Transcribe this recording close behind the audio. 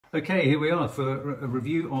Okay, here we are for a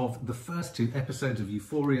review of the first 2 episodes of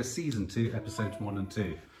Euphoria Season 2, Episodes 1 and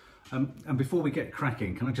 2. And before we get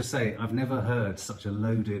cracking, can I just say, I've never heard such a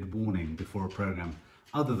loaded warning before a programme,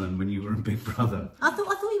 other than when you were in Big Brother. I thought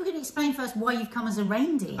you were going to explain first why you've come as a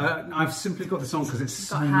reindeer. I've simply got this on because it's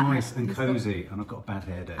so nice and cosy, and I've got a bad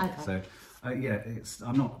hair day. Okay. So, yeah,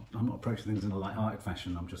 I'm not approaching things in a light-hearted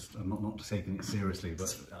fashion. I'm not taking it seriously,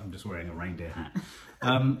 but I'm just wearing a reindeer hat.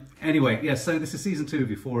 Anyway, yeah. So this is Season 2 of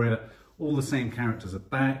Euphoria. All the same characters are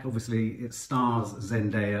back. Obviously, it stars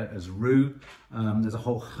Zendaya as Rue. There's a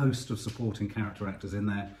whole host of supporting character actors in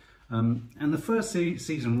there. And the first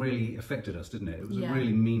season really affected us, didn't it? It was a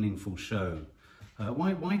really meaningful show.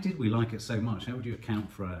 Why did we like it so much? How would you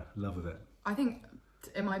account for our love of it? I think,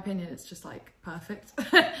 in my opinion, it's just like perfect.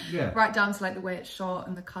 Yeah. Right down to like the way it's shot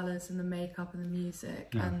and the colours and the makeup and the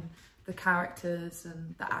music and the characters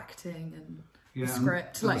and the acting and the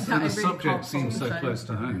script. And the subject seems so close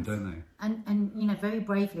to home, don't they? And you know, very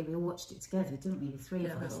bravely we all watched it together, didn't we, the three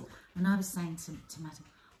of us? And I was saying to Madam,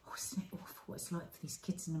 oh, isn't it awful what it's like for these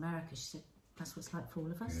kids in America? She said, that's what it's like for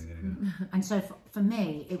all of us. And so for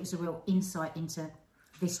me, it was a real insight into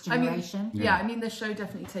this generation. I mean, the show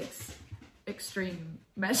definitely takes extreme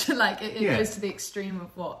measure, like it goes to the extreme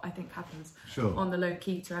of what I think happens on the low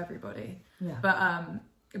key to everybody. But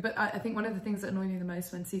I think one of the things that annoyed me the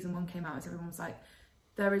most when Season 1 came out is everyone was like,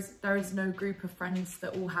 there is no group of friends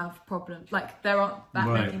that all have problems. Like, there aren't that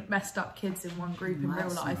many messed up kids in one group in real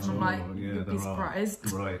life. I'm like, you'd be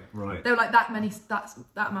surprised. Right. They were like, that amount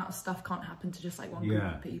of stuff can't happen to just like one group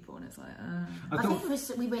of people, and it's like, I think it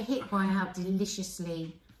was, we were hit by how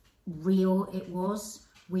deliciously real it was.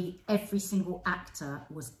 Every single actor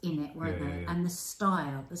was in it, weren't they? And the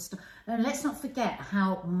style, and let's not forget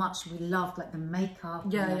how much we loved like the makeup,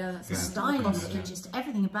 the styling, just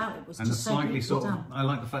everything about it was and just so slightly sort of. I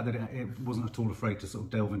like the fact that it wasn't at all afraid to sort of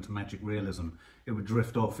delve into magic realism. It would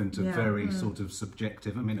drift off into very sort of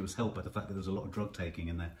subjective. I mean, it was helped by the fact that there was a lot of drug taking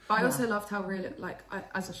in there. But I also loved how real it, like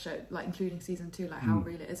as a show, like including Season 2, like how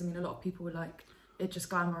real it is. I mean, a lot of people were like, it just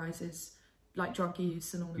glamorizes like drug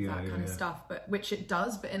use and all of that kind of stuff, but which it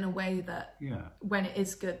does, but in a way that when it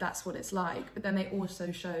is good, that's what it's like. But then they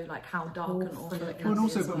also show like how dark and awful it can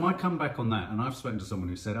be. But my comeback on that, and I've spoken to someone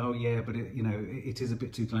who said, "Oh yeah, but it is a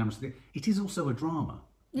bit too glamorous." It is also a drama.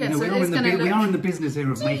 Yeah, so we are in the business here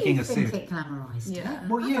of making a series. It glamorised? Yeah.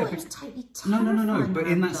 Well, yeah. It was totally no. But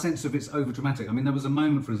in that sense of it's over dramatic. I mean, there was a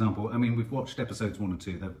moment, for example. I mean, we've watched episodes 1 and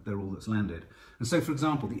 2. They're all that's landed. And so, for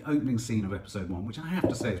example, the opening scene of episode 1, which I have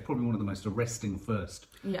to say is probably one of the most arresting first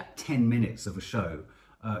 10 minutes of a show.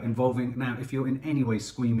 Involving, now, if you're in any way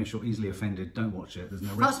squeamish or easily offended, don't watch it. There's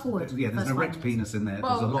no fast forward. There's no wrecked penis in there.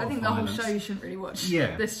 Well, there's a lot I think of the violence. whole show you shouldn't really watch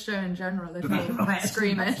this show in general if you're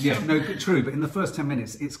squeamish. Yeah, no, true. But in the first 10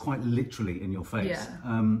 minutes, it's quite literally in your face.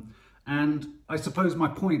 Yeah. And I suppose my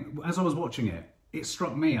point, as I was watching it, it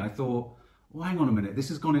struck me. I thought, well, hang on a minute. This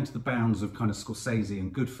has gone into the bounds of kind of Scorsese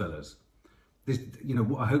and Goodfellas. This,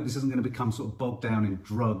 I hope this isn't going to become sort of bogged down in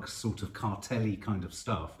drugs, sort of cartel-y kind of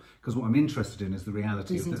stuff. Because what I'm interested in is the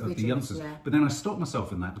reality of the youngsters. Yeah. But then I stopped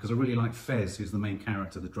myself in that because I really like Fez, who's the main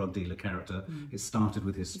character, the drug dealer character. It started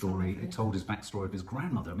with his story. It told his backstory of his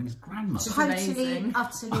grandmother. I mean, his grandmother. Totally,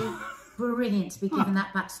 utterly brilliant to be given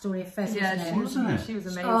that backstory of Fez. Yeah, she was amazing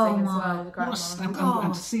as well, the grandmother.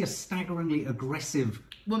 And to see a staggeringly aggressive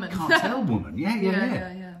woman, cartel woman.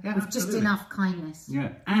 Yeah, with just enough kindness. Yeah,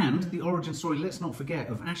 and the origin story, let's not forget,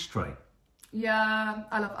 of Ashtray. Yeah,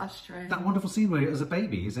 I love Ashtray. That wonderful scene where, as a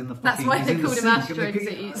baby, he's in the fucking... That's why they called him Ashtray,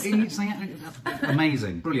 because he eats.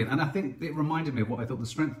 Amazing, brilliant. And I think it reminded me of what I thought the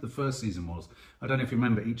strength of the first season was. I don't know if you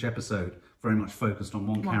remember, each episode very much focused on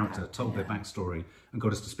one character, told their backstory, and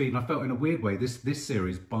got us to speed. And I felt, in a weird way, this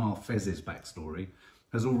series, bar Fez's backstory,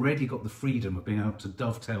 has already got the freedom of being able to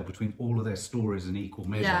dovetail between all of their stories in equal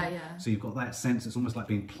measure. Yeah. So you've got that sense, it's almost like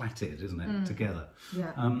being plaited, isn't it, together?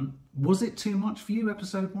 Yeah. Was it too much for you,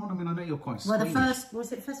 episode 1? I mean, I know you're quite squeamish. Well,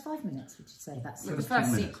 was it the first 5 minutes, would you say? That's the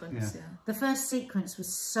first sequence, The first sequence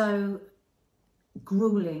was so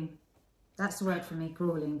gruelling. That's the word for me,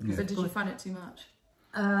 gruelling. So did you find it too much?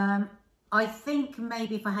 I think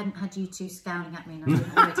maybe if I hadn't had you two scowling at me and I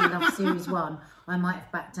didn't already love Series 1, I might have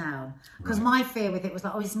backed down. Because my fear with it was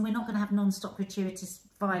like, we're not going to have non-stop gratuitous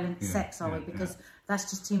violent sex, are we? Because that's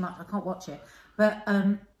just too much. I can't watch it. But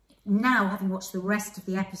now, having watched the rest of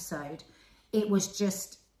the episode, it was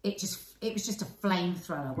just it was just a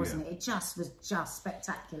flamethrower, wasn't it? It just was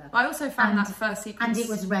spectacular. I also found that first sequence, and it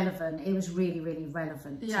was relevant. It was really, really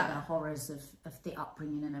relevant to the horrors of the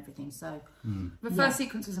upbringing and everything. So the first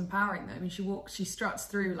sequence was empowering though. I mean, she struts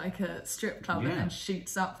through like a strip club and then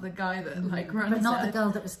shoots up the guy that like runs. But not the girl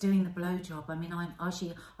that was doing the blowjob. I mean,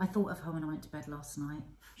 I thought of her when I went to bed last night.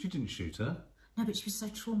 She didn't shoot her. No, but she was so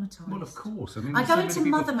traumatised. Well, of course. I mean, I go into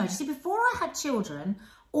mother mode. See, before I had children,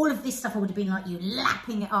 all of this stuff I would have been like you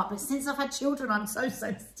lapping it up. But since I've had children, I'm so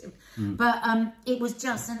sensitive. But it was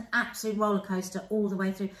just an absolute roller coaster all the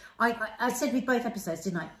way through. I said with both episodes,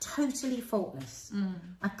 didn't I? Totally faultless.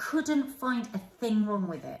 I couldn't find a thing wrong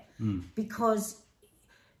with it because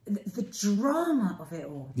the drama of it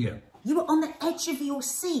all. Yeah. You were on the edge of your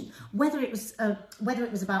seat, whether it was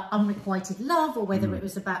about unrequited love, or whether it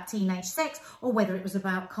was about teenage sex, or whether it was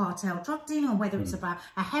about cartel drug dealing, or whether it was about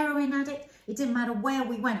a heroin addict. It didn't matter where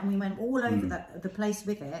we went, and we went all over the place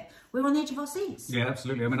with it. We were on the edge of our seats. Yeah,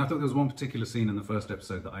 absolutely. I mean, I thought there was one particular scene in the first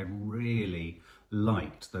episode that I really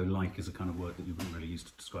liked, though like is a kind of word that you wouldn't really use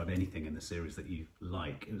to describe anything in the series that you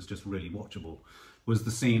like. It was just really watchable. Was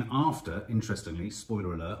the scene after, interestingly,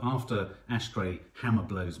 spoiler alert, after Ashtray hammer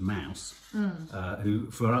blows Mouse,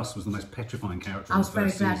 who for us was the most petrifying character in the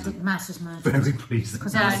first season. I was very glad that Mouse was murdered. Very pleased.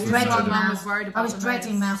 Because I was dreading Mouse. I was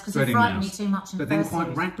dreading Mouse because he frightened me too much in the first series. But then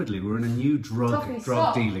quite rapidly we're in a new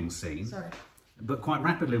drug dealing scene. Sorry. But quite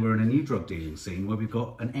rapidly we're in a new drug dealing scene where we've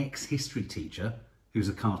got an ex-history teacher who's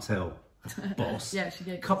a cartel boss,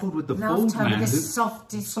 coupled with the bald man, the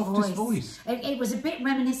softest voice. It was a bit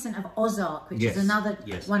reminiscent of Ozark, which is another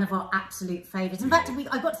one of our absolute favourites. In fact,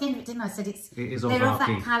 I got to the end of it, didn't I? I said they're of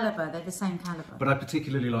that calibre, they're the same calibre. But I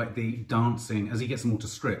particularly like the dancing as he gets them all to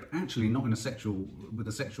strip. Actually, not in with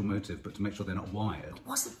a sexual motive, but to make sure they're not wired.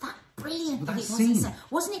 Wasn't that brilliant? Well,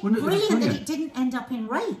 wasn't it brilliant that it didn't end up in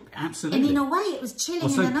rape? Absolutely. And in a way, it was chilling.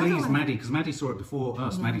 So in another please, way. Maddie, because Maddie saw it before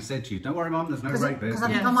us. Maddie said to you, "Don't worry, Mum, there's no rape there." Because I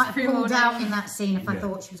think I might have pulled out in that scene if I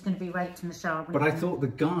thought she was going to be raped in the shower. But I thought the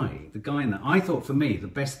guy in that, I thought for me, the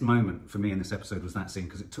best moment for me in this episode was that scene,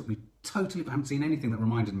 because it took me totally, I haven't seen anything that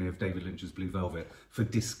reminded me of David Lynch's Blue Velvet for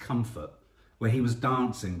discomfort, where he was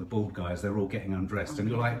dancing, the bald guys, they're all getting undressed, and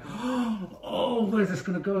you're like, oh, where's this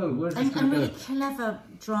going to go? Where's this going to go? And really clever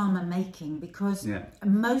drama making, because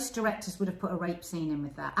most directors would have put a rape scene in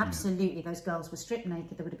with that. Absolutely, those girls were stripped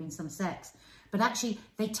naked, there would have been some sex. But actually,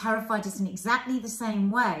 they terrified us in exactly the same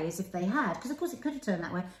way as if they had. Because, of course, it could have turned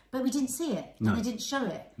that way. But we didn't see it. No. And they didn't show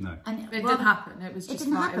it. No. And it didn't happen. It was just... It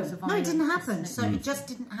didn't happen. No, it didn't happen. So it just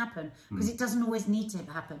didn't happen. Because it doesn't always need to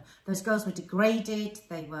happen. Those girls were degraded.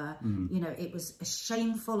 They were, you know, it was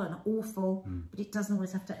shameful and awful. But it doesn't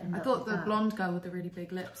always have to end up I thought with the that. blonde girl with the really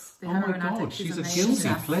big lips, the oh my heroin God, addict, she's a amazing.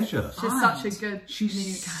 guilty pleasure. She's such a good...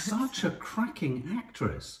 She's such a cracking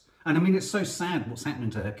actress. And I mean, it's so sad what's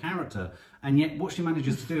happening to her character, and yet what she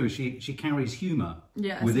manages to do is she carries humour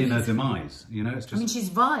within her demise. You know, it's just. I mean, she's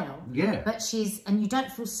vile. Yeah. But and you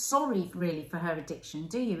don't feel sorry really for her addiction,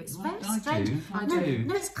 do you? It's very strange. I do.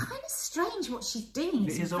 No, it's kind of strange what she's doing.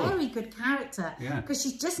 It's a odd. very good character. Yeah. Because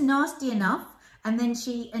she's just nasty enough, and then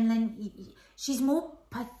she's more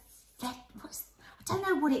pathetic. I don't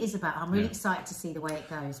know what it is about her. I'm really excited to see the way it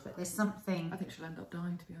goes, but there's something. I think she'll end up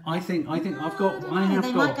dying, to be honest. I think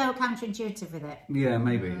They might go counterintuitive with it. Yeah,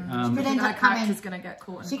 maybe. She could end up going to get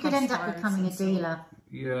caught. She could end up becoming a dealer.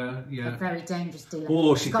 Yeah. A very dangerous dealer.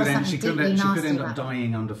 Or she could end up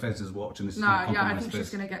dying under Fez's watch, and this is I think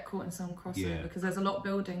she's going to get caught in some crossover because there's a lot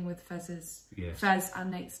building with Fez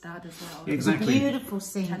and Nate's dad as well. Exactly. There's a beautiful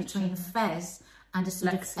scene between Fez and a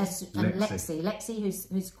sort Lexi,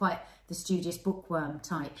 who's quite the studious bookworm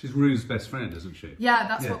type. She's Rue's best friend, isn't she? Yeah,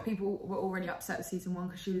 that's what people were already upset with season 1,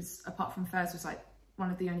 because she was, apart from Fez, was like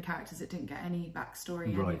one of the only characters that didn't get any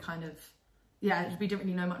backstory, any kind of. Yeah, we didn't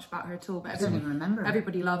really know much about her at all, but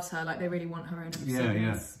everybody loves her. Like, they really want her own episode.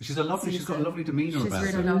 Yeah. She's got a lovely demeanour about her.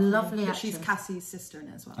 She's really lovely. But she's Cassie's sister in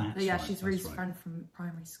it as well. She's Rue's friend from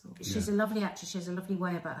primary school. She's a lovely actress. She has a lovely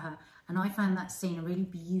way about her. And I found that scene a really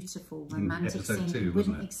beautiful, romantic scene you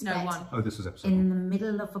wouldn't expect. Oh, this was episode 1. In the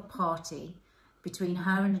middle of a party between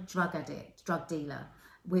her and a drug dealer,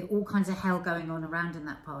 with all kinds of hell going on around in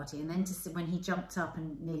that party. And then when he jumped up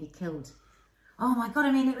and nearly killed. Oh my God,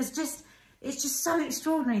 I mean, it's just so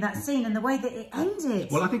extraordinary, that scene, and the way that it ended.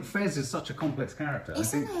 Well, I think Fez is such a complex character. I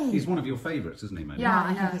think he's one of your favourites, isn't he, maybe? Yeah,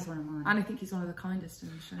 I think he's one of mine. And I think he's one of the kindest in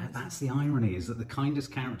the show. That's the irony, is that the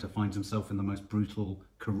kindest character finds himself in the most brutal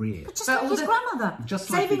career. But just like his grandmother,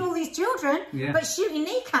 saving all these children, but shooting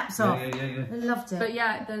kneecaps off. Yeah. I loved it. But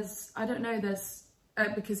yeah,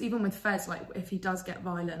 because even with Fez, like, if he does get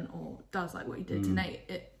violent or does like what he did to Nate,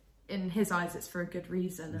 in his eyes, it's for a good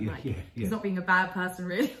reason, and he's not being a bad person,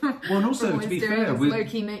 really. Well, and also to be fair,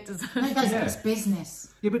 low-key Nate deserves. It's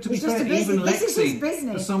business. Yeah, but to be fair, even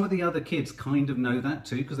Lexi, some of the other kids kind of know that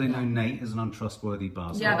too, because they know Nate is an untrustworthy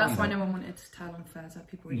bastard. Yeah, that's why no one wanted to tell on Fairs. Like,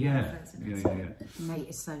 people really love Fairs in it. Nate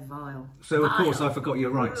is so vile. So of course, I forgot.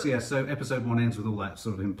 You're right. So so episode 1 ends with all that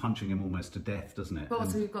sort of him punching him almost to death, doesn't it? But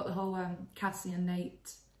also we've got the whole Cassie and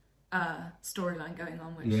Nate storyline going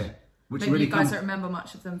on, which maybe really you guys don't remember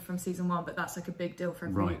much of them from season 1, but that's like a big deal for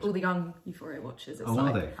all the young Euphoria watchers. It's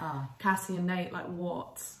are they? Cassie and Nate, like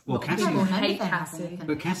what? Well, Cassie hate Cassie,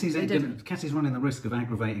 but Cassie's running the risk of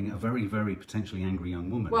aggravating a very, very potentially angry young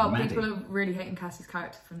woman. Well, people are really hating Cassie's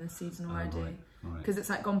character from this season already. Because it's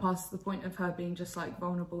like gone past the point of her being just like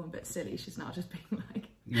vulnerable and a bit silly. She's now just being like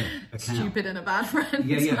stupid and a bad friend.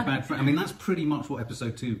 Bad friend. I mean, that's pretty much what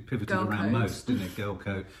episode 2 pivoted around most, didn't it? Girl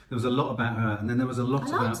code. There was a lot about her, and then there was a lot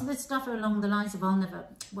about... I liked the stuff along the lines of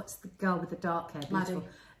what's the girl with the dark hair? Maddie.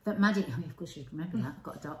 That Maddie, of course you remember that. I've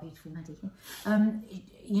got a dark, beautiful Maddie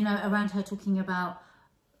here. Around her talking about...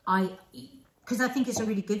 Because I think it's a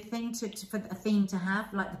really good thing for a theme to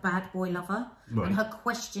have, like the bad boy lover, and her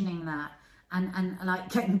questioning that. And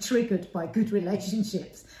like getting triggered by good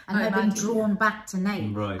relationships, and her being drawn back to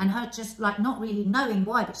Nate, and her just like not really knowing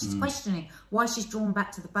why, but she's questioning why she's drawn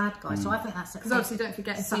back to the bad guy. So I think that's because obviously don't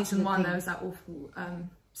forget in season 1 there was that awful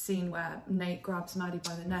scene where Nate grabs Maddie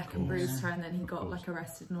by the neck and bruised her, and then he got like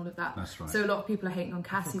arrested and all of that. That's right. So a lot of people are hating on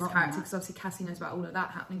Cassie's character because obviously Cassie knows about all of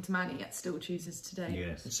that happening to Maddie, yet still chooses to date.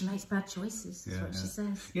 Yes. But she makes bad choices. That's what she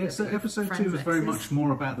says. Yeah. So episode 2 was very much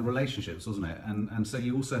more about the relationships, wasn't it? And so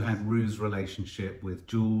you also had Rue's relationship with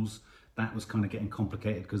Jules. That was kind of getting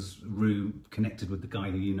complicated because Rue connected with the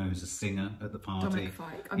guy who you know is a singer at the party. Dominic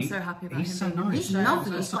Fike. I'm so happy about him. He's so nice. He's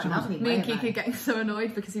lovely. He's quite lovely. Me and Kiki getting so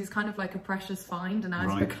annoyed because he was kind of like a precious find, and now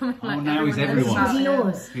he's becoming like now he's everyone's. He's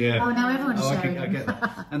yours. Yeah. Oh, now everyone's sharing. I get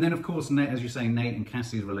that. And then of course, as you say, Nate and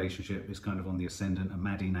Cassie's relationship is kind of on the ascendant, and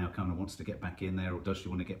Maddie now kind of wants to get back in there, or does she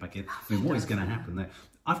want to get back in? I mean, what is going to happen there?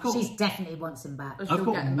 She definitely wants him back. I've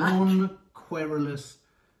got one querulous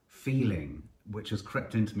feeling which has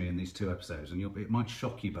crept into me in these 2 episodes, and it might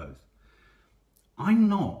shock you both. I'm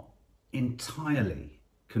not entirely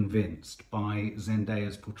convinced by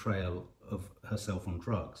Zendaya's portrayal of herself on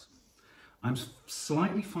drugs. I'm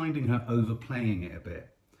slightly finding her overplaying it a bit.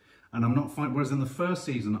 And I'm not finding, whereas in the first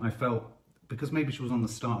season I felt, because maybe she was on the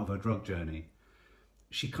start of her drug journey,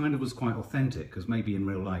 she kind of was quite authentic, because maybe in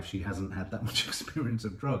real life she hasn't had that much experience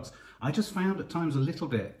of drugs. I just found at times a little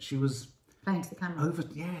bit, she was... playing to the camera.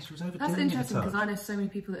 She was overdoing it. That's interesting because I know so many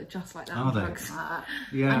people that are just like that on drugs. I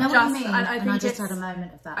know what you mean, and I just had a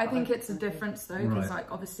moment of that. I think it's a difference though, because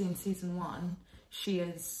like obviously in season 1, she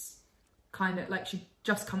is kind of like she'd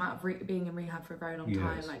just come out of being in rehab for a very long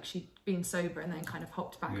time. Like she'd been sober and then kind of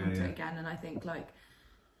hopped back onto it again. And I think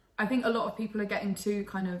a lot of people are getting too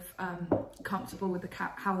kind of comfortable with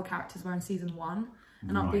how the characters were in season 1.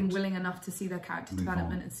 And not being willing enough to see their character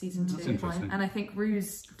development in season 2. And I think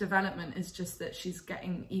Rue's development is just that she's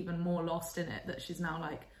getting even more lost in it, that she's now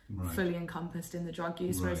like fully encompassed in the drug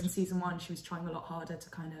use, whereas in season 1 she was trying a lot harder to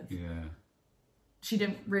kind of she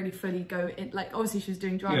didn't really fully go in, like obviously she was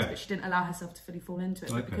doing drugs but she didn't allow herself to fully fall into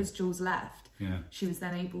it. But because Jules left, she was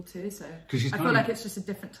then able to, so I feel like it's just a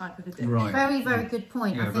different type of addiction. Very, very good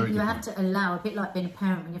point. I think you have to allow, a bit like being a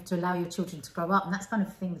parent, when you have to allow your children to grow up, and that's kind of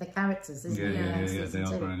the thing with the characters, isn't it? Yeah, they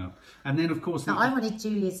are growing up. And then of course... I wanted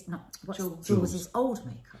Jules' old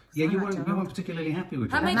makeup. Yeah, you weren't particularly happy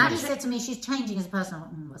with Jules. Maddie said to me she's changing as a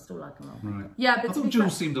person. I still like her. Right. Yeah, but I thought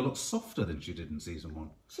Jules seemed a lot softer than she did in season 1.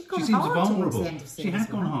 She seems vulnerable. She had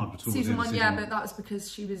gone hard towards season 1, yeah, but that was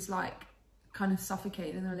because she was like kind of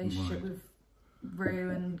suffocated in the relationship with Rue,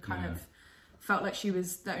 and kind of felt like she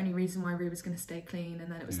was the only reason why Rue was going to stay clean,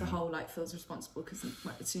 and then it was the whole like feels responsible because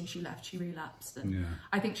as soon as she left she relapsed, and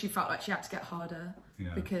I think she felt like she had to get harder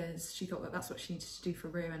because she thought that that's what she needed to do for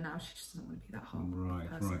Rue, and now she just doesn't want to be that hard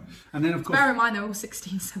person. And then of course, bear in mind they're all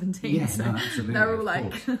 16, 17, so absolutely, they're all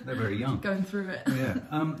like they're very young going through it.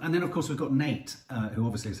 And then of course we've got Nate, who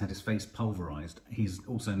obviously has had his face pulverised. He's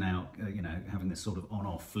also now having this sort of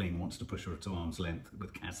on-off fling, wants to push her to arm's length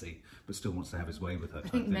with Cassie, but still wants to have his way with her. I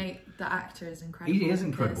think Nate, the actor, is incredible. He is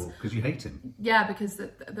incredible because you hate him. Yeah, because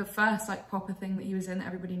the first like proper thing that he was in that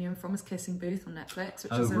everybody knew him from was Kissing Booth on Netflix,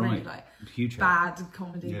 which is a really like huge bad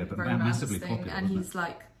comedy romance thing, popular, and he's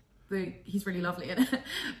like he's really lovely in it.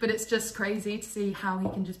 But it's just crazy to see how he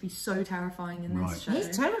can just be so terrifying in this show.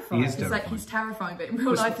 He's terrifying. It's like he's terrifying, but in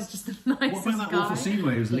real life he's just the nicest guy. What about that awful scene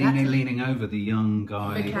where he was leaning over the young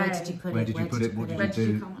guy? Where did you put it? What did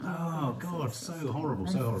you do? Oh, Oh God, so horrible,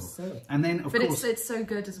 so horrible. And then of course, it's so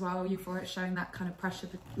good as well. Euphoria showing that kind of pressure,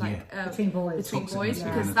 between boys,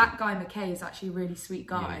 because that guy McKay is actually a really sweet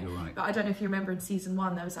guy. Yeah, you're right. But I don't know if you remember in season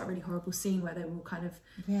 1 there was that really horrible scene where they were all kind of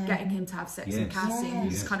getting him to have sex with Cassie, and he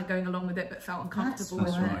was kind of going along with it, but felt uncomfortable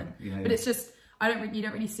with it. But it's just. You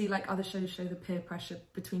don't really see like other shows show the peer pressure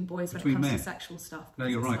between boys when it comes to sexual stuff. No,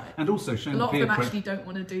 you're right. And also showing a lot of them actually don't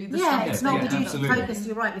want to do the stuff. It's not.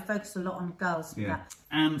 You're right. We focus a lot on girls. Yeah.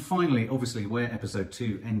 And finally, obviously, where episode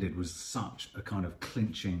 2 ended was such a kind of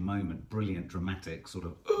clinching moment, brilliant, dramatic sort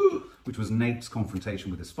of, which was Nate's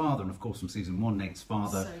confrontation with his father. And of course, from season 1, Nate's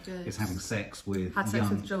father is having sex with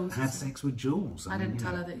Jules. Had sex with Jules. I didn't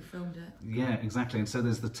tell her that he filmed it. Yeah, exactly. And so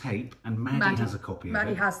there's the tape, and Maddie has a copy of it.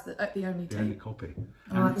 Maddie has the only tape. The only copy.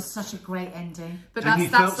 Oh, it was such a great ending. But he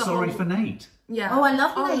felt sorry for Nate. Yeah. Oh, I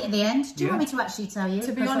love Nate at the end. Do you want me to actually tell you?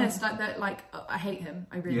 To be honest, I hate him.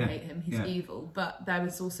 I really hate him. He's evil. But there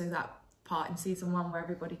was also that part in season 1 where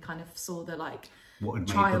everybody kind of saw the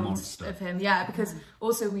child of him. Yeah, because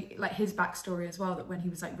also his backstory as well, that when he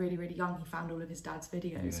was like really, really young, he found all of his dad's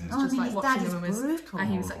videos. And was just like watching them and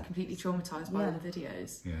he was like completely traumatized by all the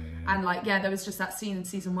videos. And there was just that scene in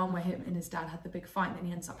season 1 where him and his dad had the big fight, and then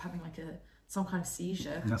he ends up having like some kind of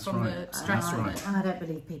seizure from the stress of it. I don't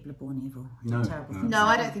believe people are born evil. No,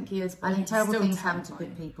 I don't think he is. I think terrible things happen to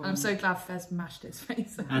good people. I'm so glad Fez mashed his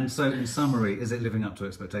face. And so, in summary, is it living up to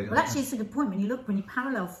expectations? Well, actually, it's a good point. When you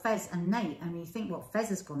parallel Fez and Nate, and you think what Fez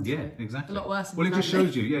has gone through. Yeah, exactly. A lot worse. Well, it just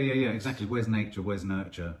shows you. Yeah, exactly. Where's nature? Where's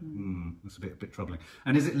nurture? It's a bit troubling.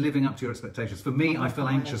 And is it living up to your expectations? For me, I feel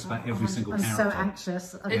anxious about every single character. I'm so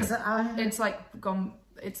anxious. It's like gone.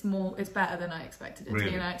 It's better than I expected it to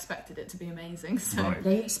be, and I expected it to be amazing. So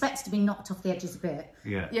you expect to be knocked off the edges a bit.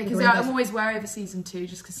 Yeah, because I'm always wary over season 2,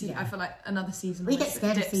 just because I feel like another season. We get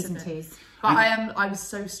scared of season 2s. But I was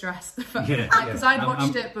so stressed because I'd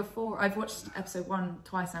watched it before. I've watched episode 1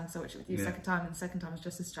 twice now, so I watched it with you the second time, and the second time was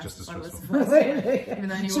just as stressed as I was the first time. Even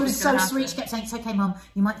though I knew she was so sweet. She kept saying, "It's okay, Mum.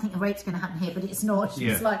 You might think a rape's going to happen here, but it's not." She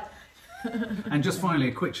was like. And just finally,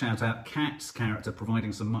 a quick shout out, Kat's character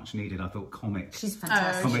providing some much needed, I thought, comic. She's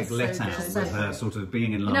fantastic. Comic let out with her sort of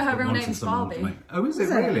being in love. Her real name's Barbie. Oh, is it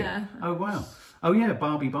really? Yeah. Oh, wow. Oh yeah,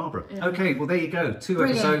 Barbie Barbara. Yeah. Okay, well there you go. 2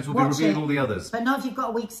 episodes. We'll be reviewing all the others. But not if you've got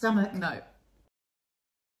a weak stomach. No.